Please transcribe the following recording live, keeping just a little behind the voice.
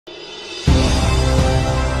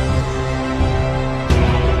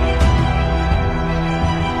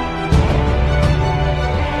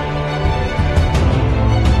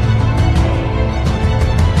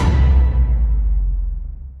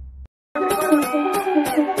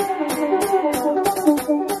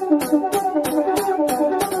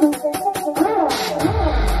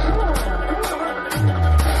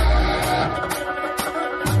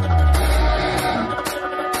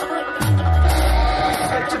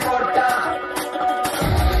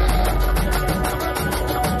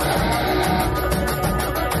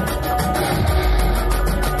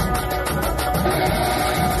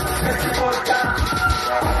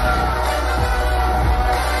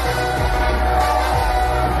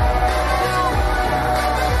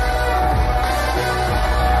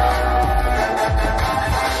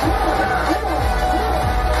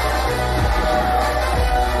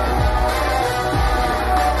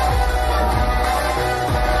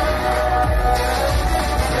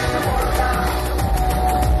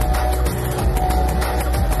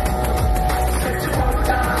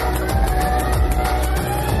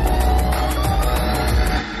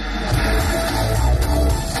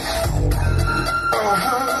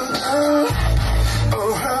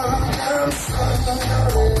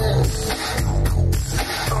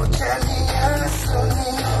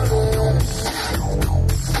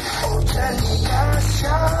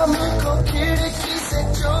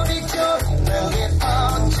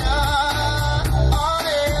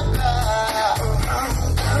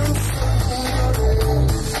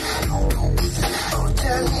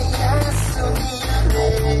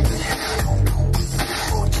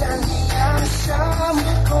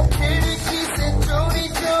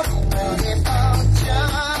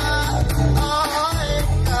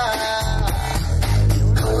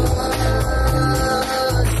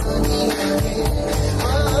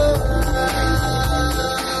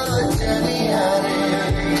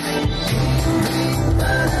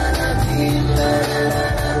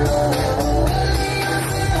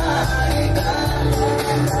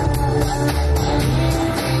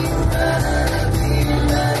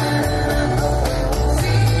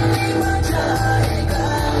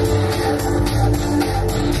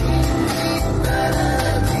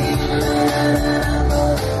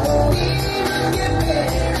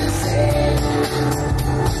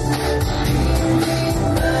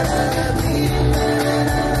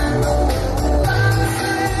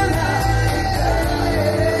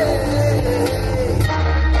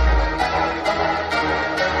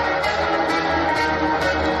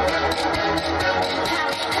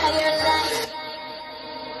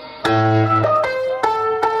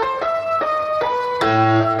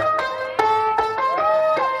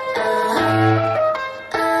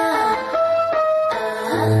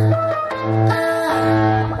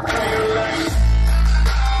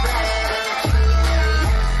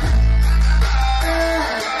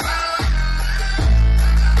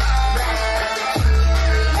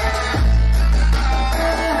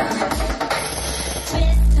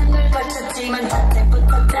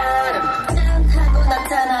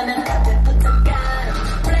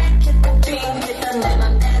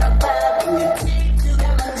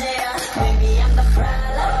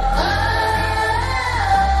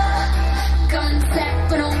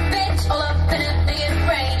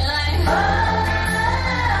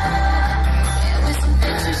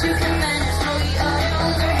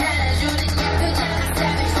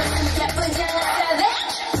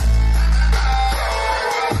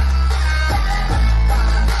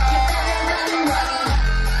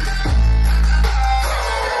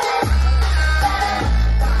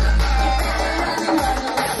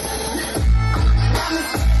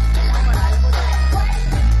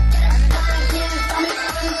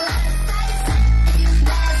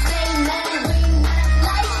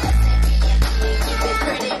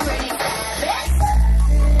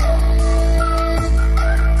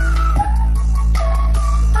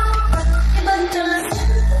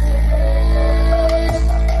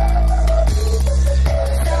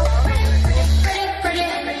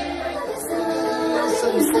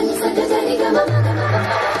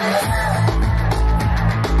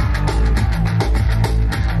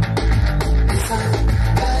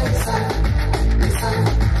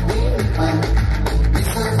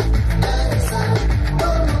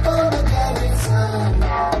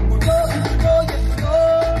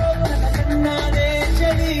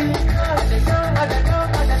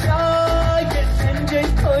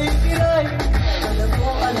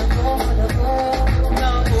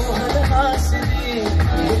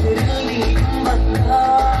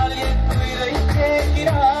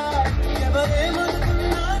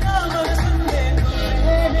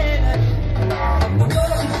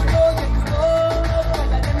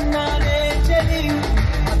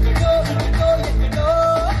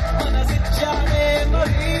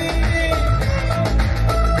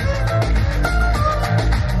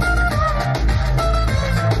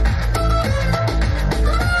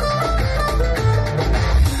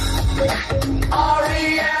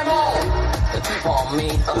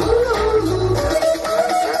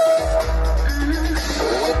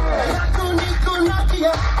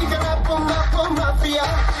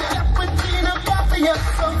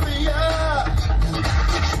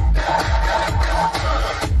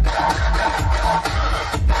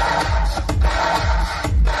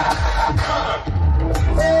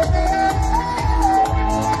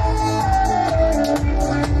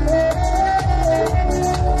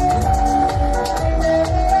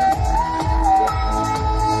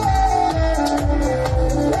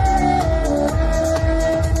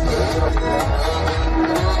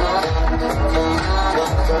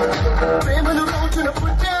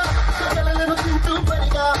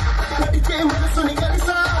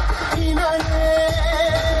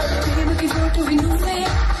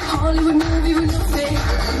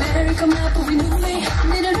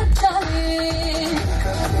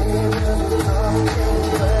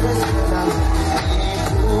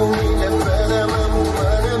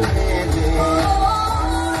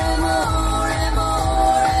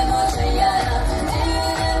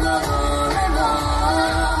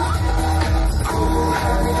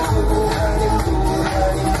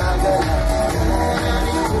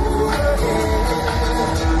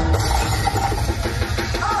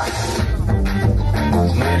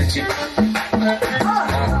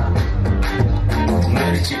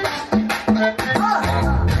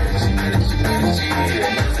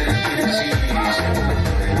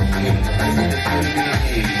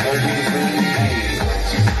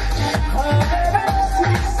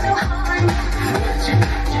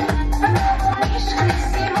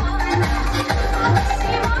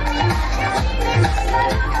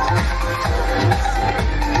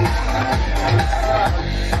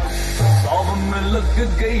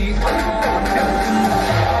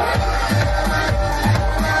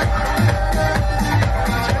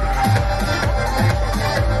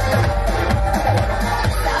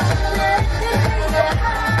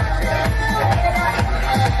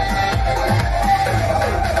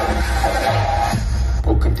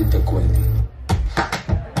Quantity తక్కువైంది.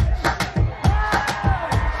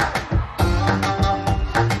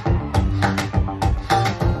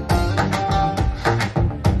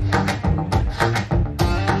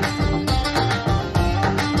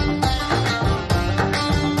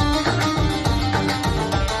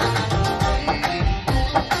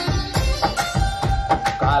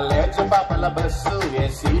 College పాపల bus ఏ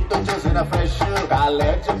seat చూసిన ఫ్రెష్,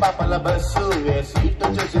 కాలేజ్ పాపల బస్సు ఏ సీటు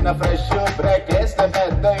చూసిన ఫ్రెష్, బ్రేక్ వేస్తే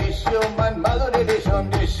పెద్ద ఇష్యూ మన్ మధురి డిషోన్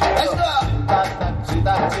డిష్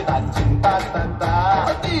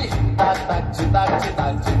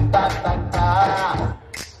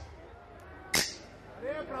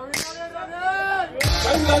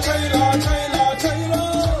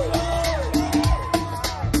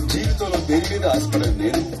జీవితంలో దేని మీద ఆశపడేది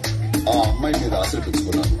నేను ఆ అమ్మాయి మీద ఆశలు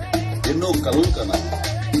పెంచుకున్నాను. ఎన్నో కలలు కన్నాను.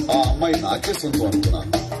 ఆ అమ్మాయి నాకే సొంతం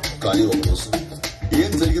అనుకున్నాను. కానీ ఒకరోజు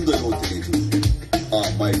ఏం జరిగిందో ఏమో తెలియదు. ఆ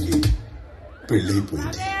అమ్మాయికి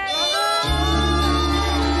పెళ్ళైపోయింది.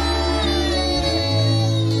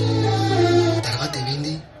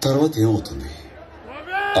 తర్వాత ఏమవుతుంది?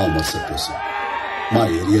 ఆ మరుసటి రోజు మా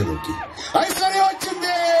ఏరియాలోకి ఐశ్వర్య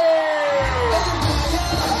వచ్చింది.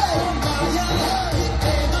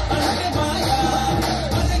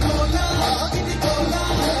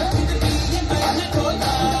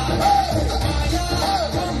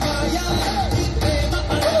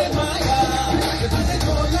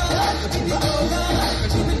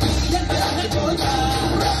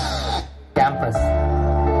 క్యాంపస్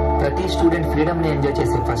ప్రతి స్టూడెంట్ ఫ్రీడమ్ ని ఎంజాయ్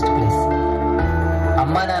చేసే ఫస్ట్ ప్లేస్.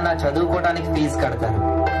 అమ్మా నాన్న చదువుకోవడానికి ఫీజు కడతారు,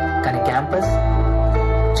 కానీ క్యాంపస్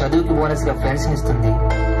చదువుకి బోనస్ గా ఫ్రెండ్స్ ని ఇస్తుంది,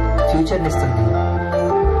 ఫ్యూచర్ ని ఇస్తుంది.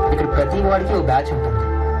 ఇక్కడ ప్రతి వాడికి ఓ బ్యాచ్ ఉంటుంది,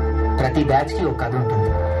 ప్రతి బ్యాచ్ కి ఓ కథ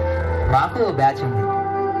ఉంటుంది. మాకు ఓ బ్యాచ్ ఉంది.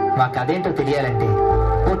 మా కథ ఏంటో తెలియాలంటే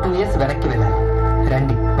ఓ 2 years వెనక్కి వెళ్ళాలి.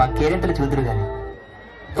 రండి మా కేరింతలు చూదురు గాని.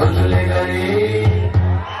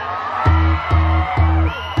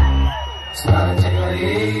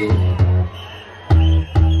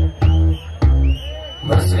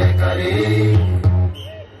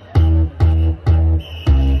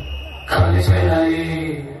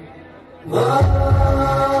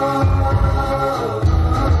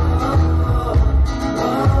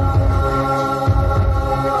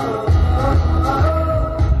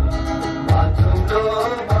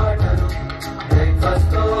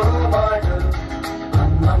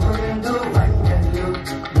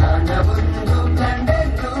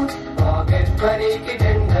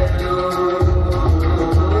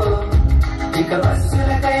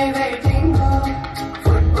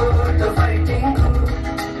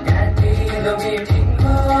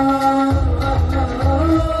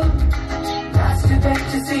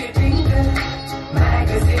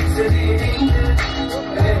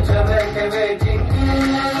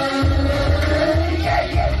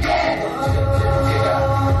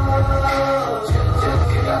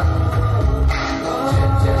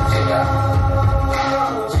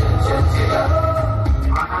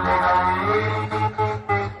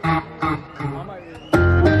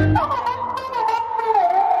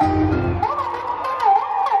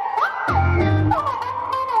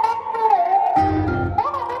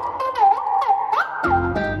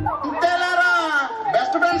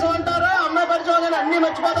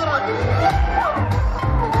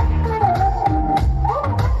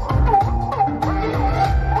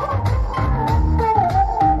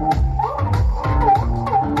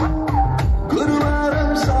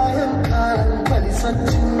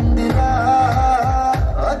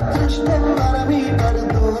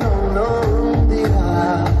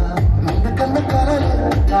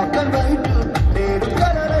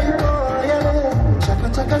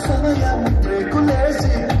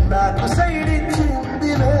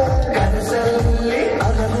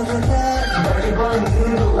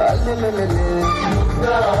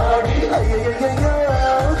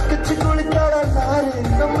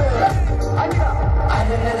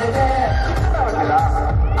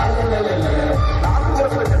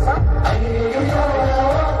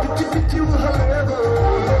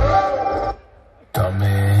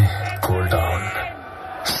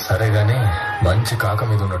 సరే గాని మంచి కాక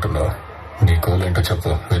మీద ఉన్నట్టున్నావు. నీ గోల్ ఏంటో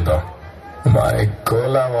చెప్పు విందాం. My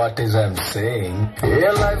goal what is I'm saying,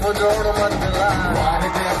 A life చూడు మధ్యలా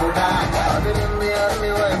వారితే బుడా అది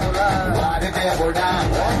అన్ని వైపులా వారితే బుడా